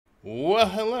Well,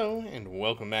 hello, and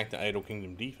welcome back to Idle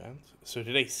Kingdom Defense. So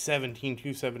today's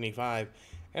 17,275,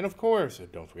 and of course,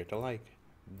 don't forget to like,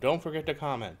 don't forget to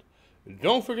comment,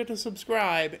 don't forget to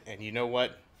subscribe, and you know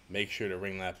what? Make sure to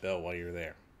ring that bell while you're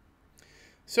there.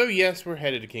 So yes, we're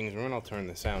headed to King's Ruin. I'll turn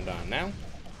the sound on now.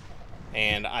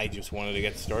 And I just wanted to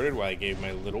get started while I gave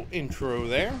my little intro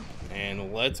there,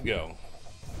 and let's go.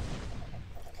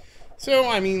 So,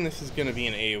 I mean, this is going to be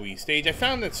an AoE stage. I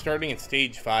found that starting at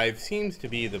stage 5 seems to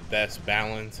be the best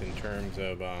balance in terms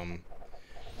of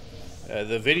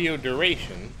the video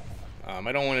duration.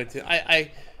 I don't want it to... I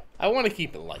want to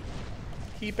keep it light.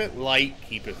 Keep it light,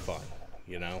 keep it fun,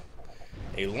 you know?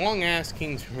 A long-ass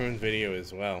King's Ruin video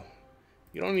as well.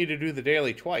 You don't need to do the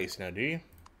daily twice now, do you?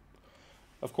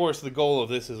 Of course, the goal of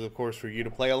this is, of course, for you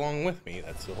to play along with me.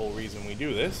 That's the whole reason we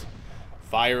do this.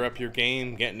 Fire up your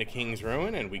game, get into King's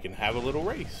Ruin, and we can have a little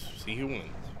race. See who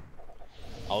wins.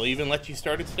 I'll even let you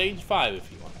start at stage 5 if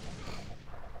you want.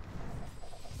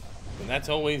 And that's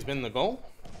always been the goal.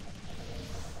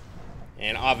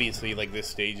 And obviously, like this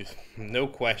stage, no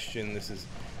question, this is...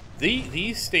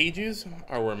 These stages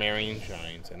are where Marion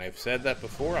shines. And I've said that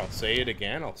before, I'll say it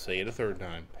again, I'll say it a third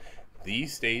time.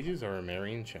 These stages are where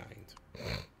Marion shines.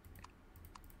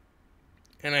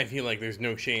 And I feel like there's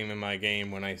no shame in my game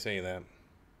when I say that.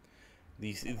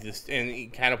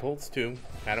 And catapults too.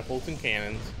 Catapults and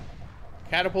cannons.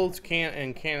 Catapults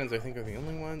and cannons I think are the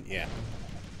only ones. Yeah.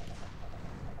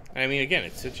 I mean, again,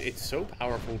 it's so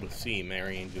powerful to see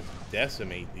Marion just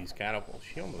decimate these catapults.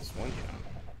 She almost one-shot.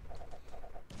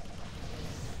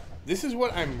 This is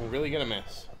what I'm really gonna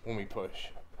miss when we push.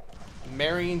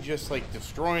 Marion just like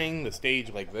destroying the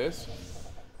stage like this,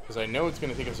 because I know it's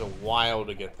gonna take us a while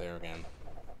to get there again.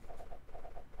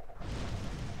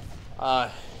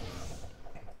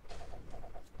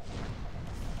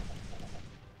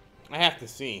 I have to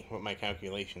see what my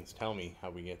calculations tell me how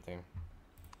we get there.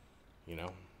 You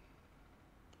know?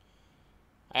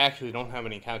 I actually don't have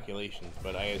any calculations,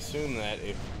 but I assume that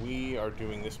if we are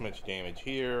doing this much damage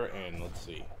here, and let's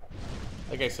see.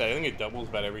 Like I said, I think it doubles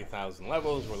about every 1,000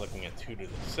 levels. We're looking at 2 to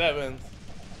the 7th,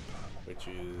 which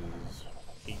is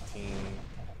 18.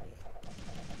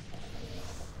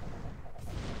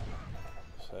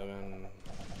 Yeah. 7.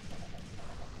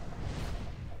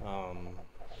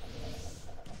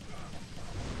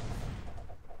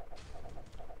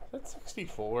 That's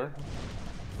 64.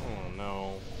 Oh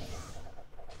no.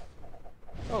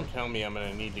 Don't tell me I'm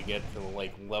gonna need to get to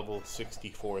like level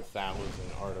 64,000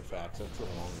 artifacts. That's a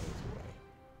long ways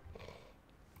away.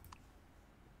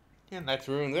 And that's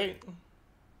Ruin 8.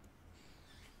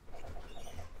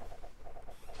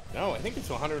 No, I think it's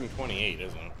 128,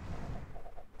 isn't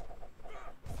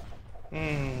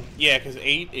it? Yeah, because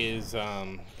 8 is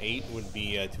 8 would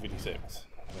be 256.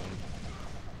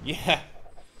 Yeah.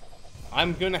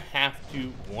 I'm gonna have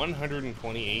to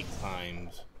 128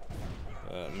 times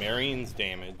Marion's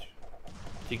damage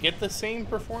to get the same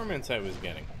performance I was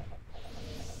getting.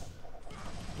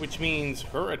 Which means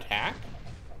her attack...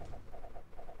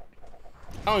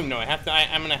 I don't even know,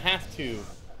 I'm gonna have to,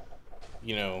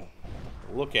 you know,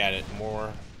 look at it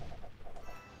more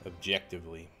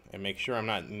objectively and make sure I'm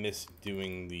not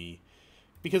misdoing the...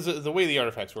 Because the way the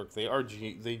artifacts work, they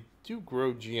do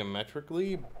grow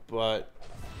geometrically, but...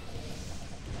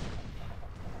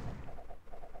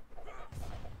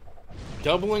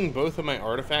 Doubling both of my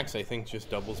artifacts, I think, just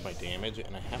doubles my damage,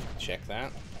 and I have to check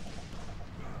that.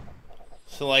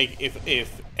 So, like,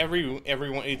 if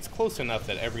everyone, it's close enough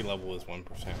that every level is 1%,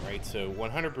 right? So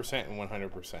 100% and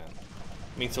 100%. I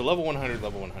mean, so level 100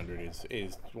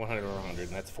 is 100 or 100,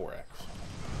 and that's 4x.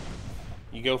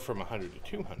 You go from 100 to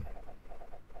 200,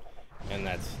 and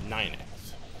that's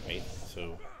 9x, right?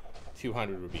 So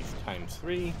 200 would be times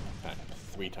 3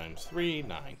 times 3,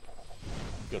 9.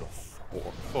 Go to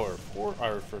for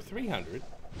 300,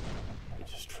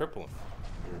 which is tripling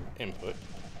your input,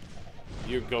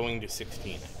 you're going to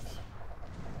 16x.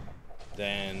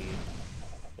 Then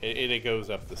it goes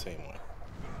up the same way.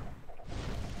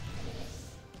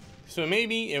 So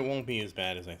maybe it won't be as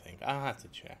bad as I think. I'll have to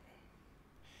check.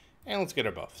 And let's get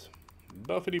our buffs.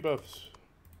 Buffity buffs.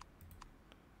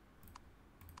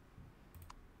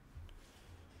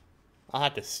 I'll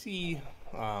have to see.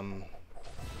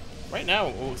 Right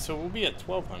now, so we'll be at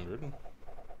 1,200,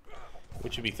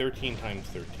 which would be 13 times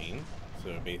 13.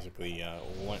 So basically,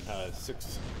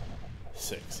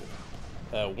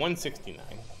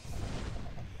 169.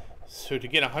 So to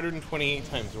get 128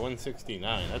 times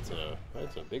 169, that's a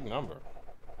big number.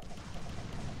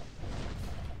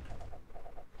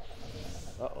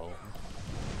 Uh-oh.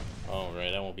 Oh,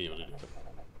 right, I won't be able to do it.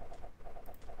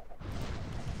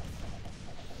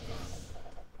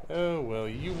 Oh, well,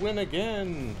 you win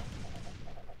again.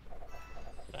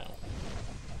 No.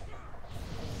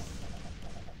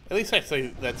 At least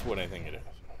that's what I think it is.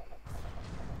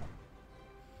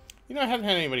 You know, I haven't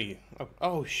had anybody...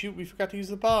 Oh, shoot, we forgot to use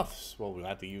the buffs. Well, we'll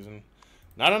have to use them.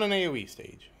 Not on an AoE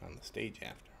stage. On the stage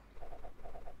after.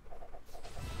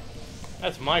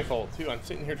 That's my fault, too. I'm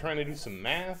sitting here trying to do some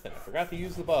math, and I forgot to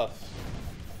use the buffs.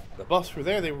 The buffs were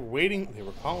there. They were waiting. They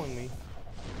were calling me.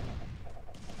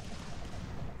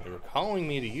 They were calling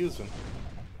me to use them.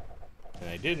 And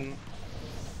I didn't.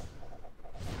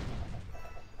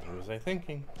 What was I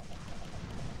thinking?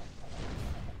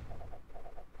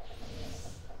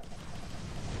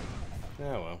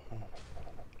 Oh, well.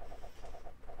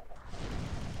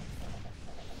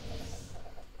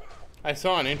 I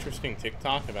saw an interesting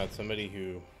TikTok about somebody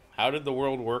who... How did the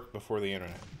world work before the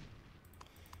internet?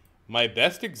 My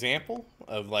best example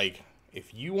of, like,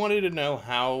 if you wanted to know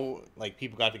how, like,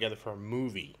 people got together for a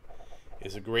movie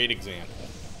is a great example.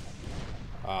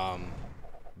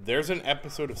 There's an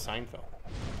episode of Seinfeld.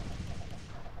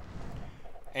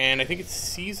 And I think it's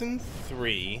season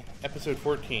 3, episode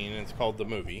 14, and it's called The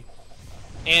Movie.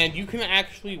 And you can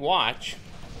actually watch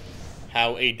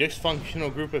how a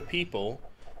dysfunctional group of people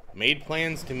made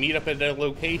plans to meet up at a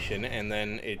location, and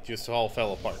then it just all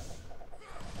fell apart.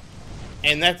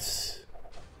 And that's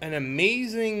an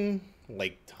amazing,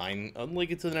 like,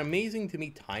 it's an amazing, to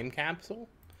me, time capsule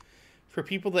for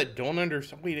people that don't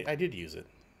understand. Wait, I did use it.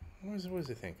 What was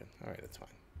I thinking? Alright, that's fine.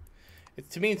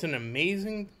 To me, it's an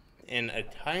amazing and a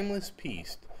timeless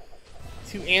piece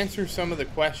to answer some of the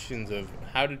questions of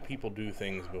how did people do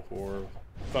things before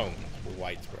phones were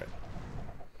widespread.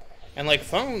 And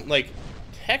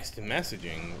text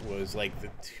messaging was like the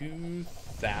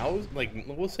 2000, like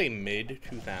we'll say mid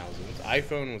 2000s.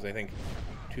 iPhone was, I think,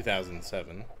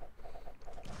 2007.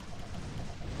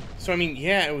 So I mean,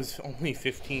 yeah, it was only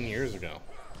 15 years ago.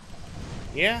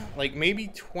 Yeah, like maybe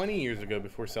 20 years ago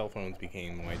before cell phones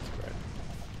became widespread.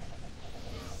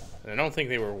 And I don't think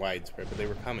they were widespread, but they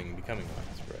were becoming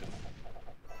widespread.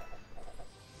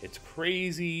 It's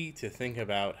crazy to think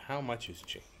about how much has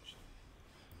changed.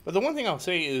 But the one thing I'll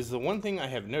say is, the one thing I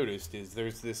have noticed is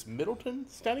there's this Middleton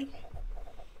study.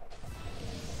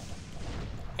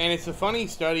 And it's a funny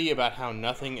study about how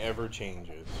nothing ever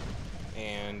changes.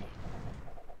 And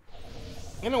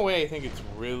in a way, I think it's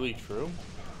really true.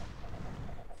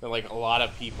 That, like, a lot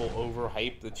of people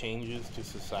overhype the changes to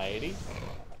society.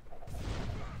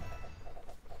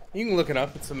 You can look it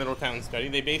up. It's the Middletown study.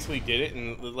 They basically did it,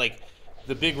 and, like,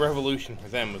 the big revolution for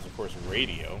them was, of course,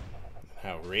 radio.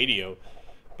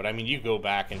 But, I mean, you go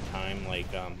back in time, like,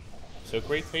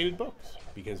 Socrates hated books.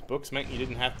 Because books meant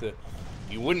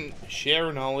you wouldn't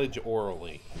share knowledge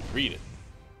orally. You'd read it.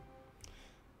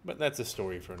 But that's a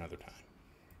story for another time.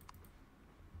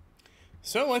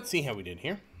 So, let's see how we did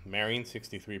here. Marion,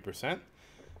 63%.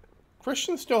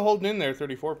 Christian still holding in there,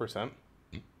 34%.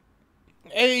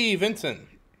 Hey, Vincent.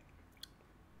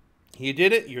 You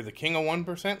did it. You're the king of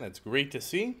 1%. That's great to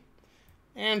see.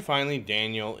 And finally,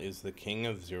 Daniel is the king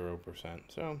of 0%.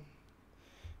 So,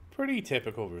 pretty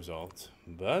typical results.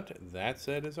 But that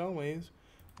said, as always,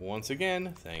 once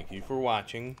again, thank you for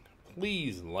watching.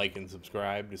 Please like and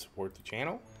subscribe to support the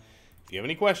channel. If you have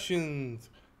any questions,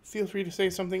 feel free to say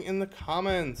something in the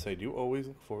comments. I do always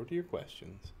look forward to your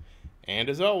questions. And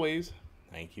as always,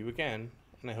 thank you again,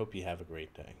 and I hope you have a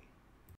great day.